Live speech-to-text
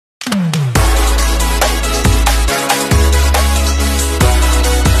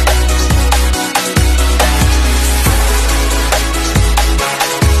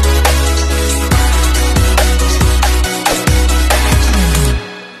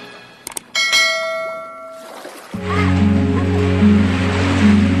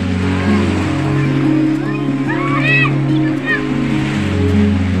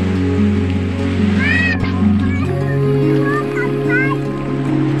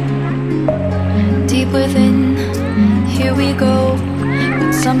within, here we go.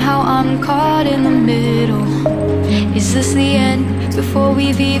 But somehow I'm caught in the middle. Is this the end before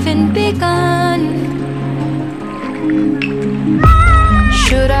we've even begun?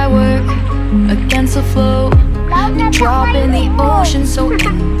 Should I work against the flow, a drop in the ocean so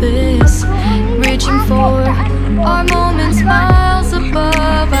endless, reaching for our moments miles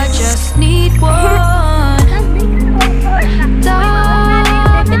above? I just need one.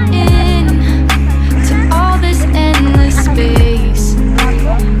 Diving in to all this endless space,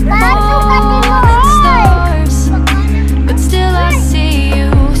 falling stars, but still I see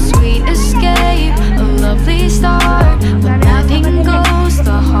you. Sweet escape, a lovely start, but letting go's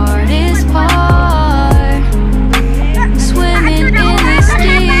the hardest part. Swimming in this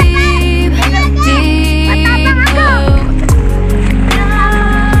deep, deep blue.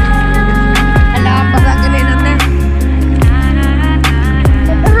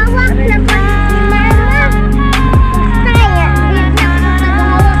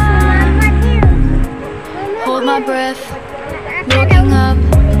 Hold my breath, looking up.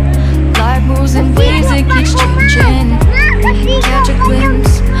 Life moves in waves, it keeps changing. Catch a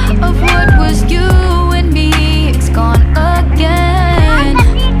glimpse of what was you and me. It's gone again,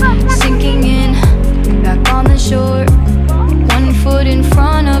 sinking in, back on the shore. One foot in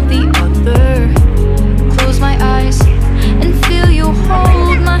front of the other. Close my eyes and feel you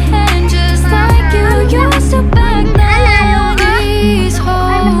hold my hand just like you used to back then. These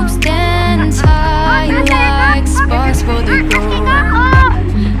hopes dance high like sparks for the glow.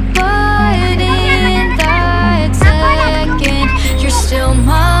 But in that second, you're still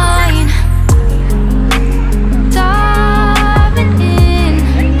mine. Diving in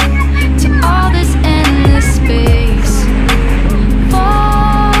to all this endless space,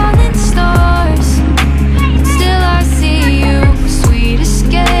 falling stars, but still I see you. Sweet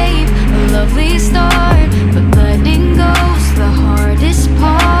escape, a lovely start, but letting go's the hardest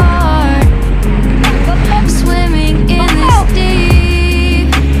part. Swimming in this deep,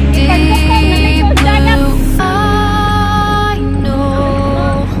 deep blue. I know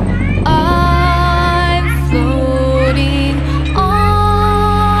I'm floating on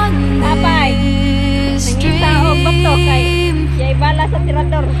this dream,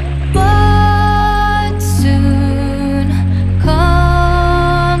 but soon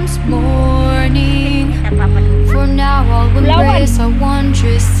comes morning. For now I'll embrace a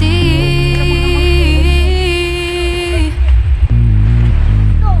wondrous sea.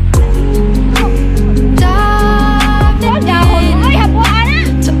 Diving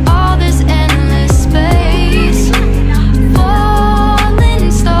in to all this endless space,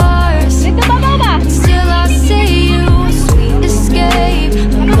 falling stars, still I see you. Sweet escape,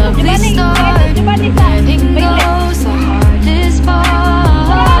 a lovely start, letting go's the hardest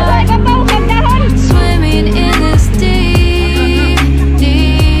part. Swimming in this deep,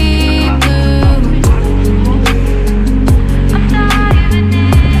 deep blue. I'm diving in.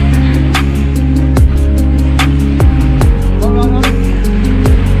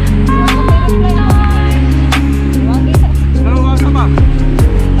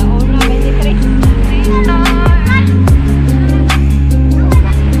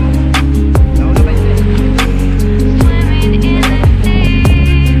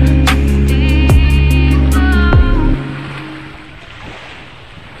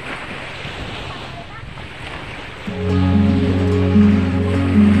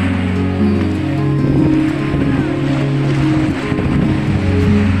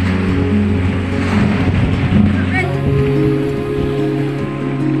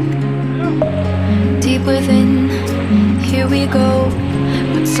 Deep within, here we go.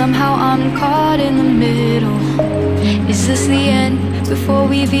 But somehow I'm caught in the middle. Is this the end before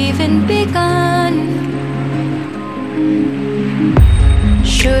we've even begun?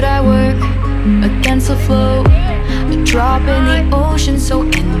 Should I work against the flow, a drop in the ocean so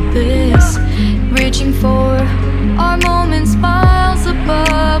endless, reaching for our moments miles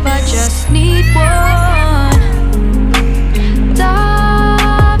above? I just need one.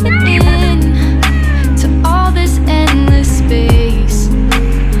 Diving in to all this endless space,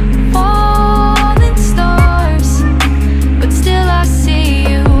 falling stars, but still I see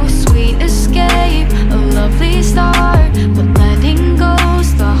you. Sweet escape, a lovely start, but letting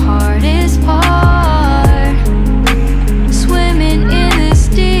go's the hardest part. Swimming in this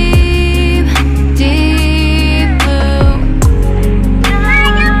deep, deep blue.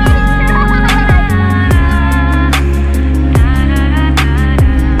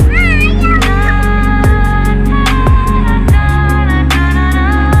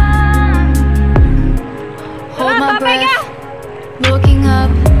 Hold my breath, looking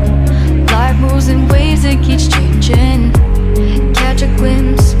up. Life moves moves in waves that keeps changing. Catch a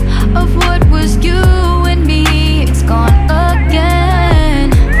glimpse of what was you and me. It's gone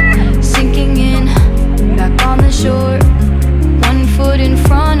again, sinking in, back on the shore, one foot in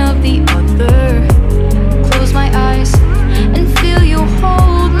front of the other. Close my eyes and feel you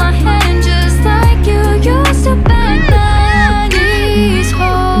hold my hand just like you used to back then. These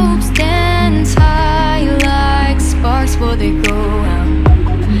hopes dance high like sparks before they go out.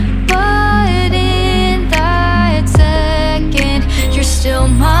 But in that second, you're still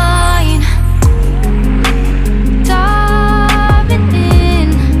mine. Diving in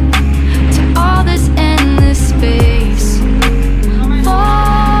to all this endless space.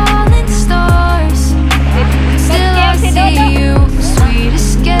 Falling stars, still I see you. Sweet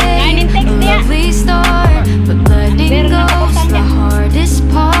escape, a lovely start. But letting go's the hardest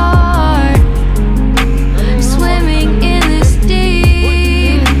part. Swimming in this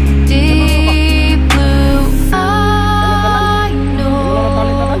deep, deep blue. I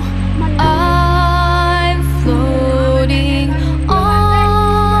know I'm floating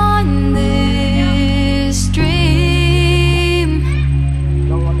on this dream,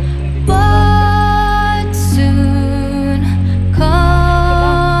 but soon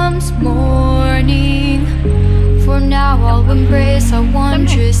comes morning. For now I'll embrace, I want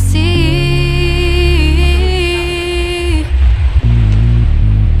to see.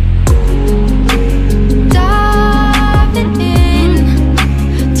 Diving in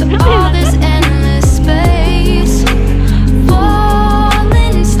to all this endless space.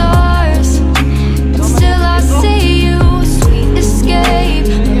 Falling stars, but still I see you. Sweet escape, a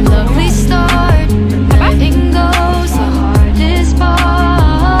lovely start. Letting go's the hardest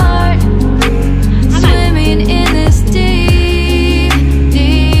part. Swimming in this deep,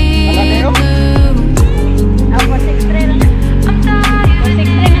 deep blue. I'm tired.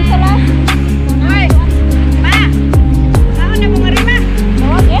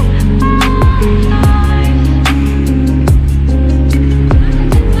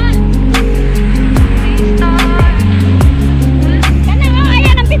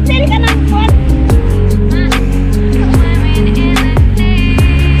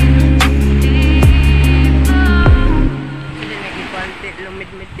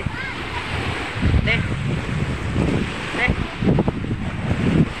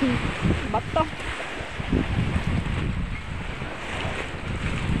 Bato.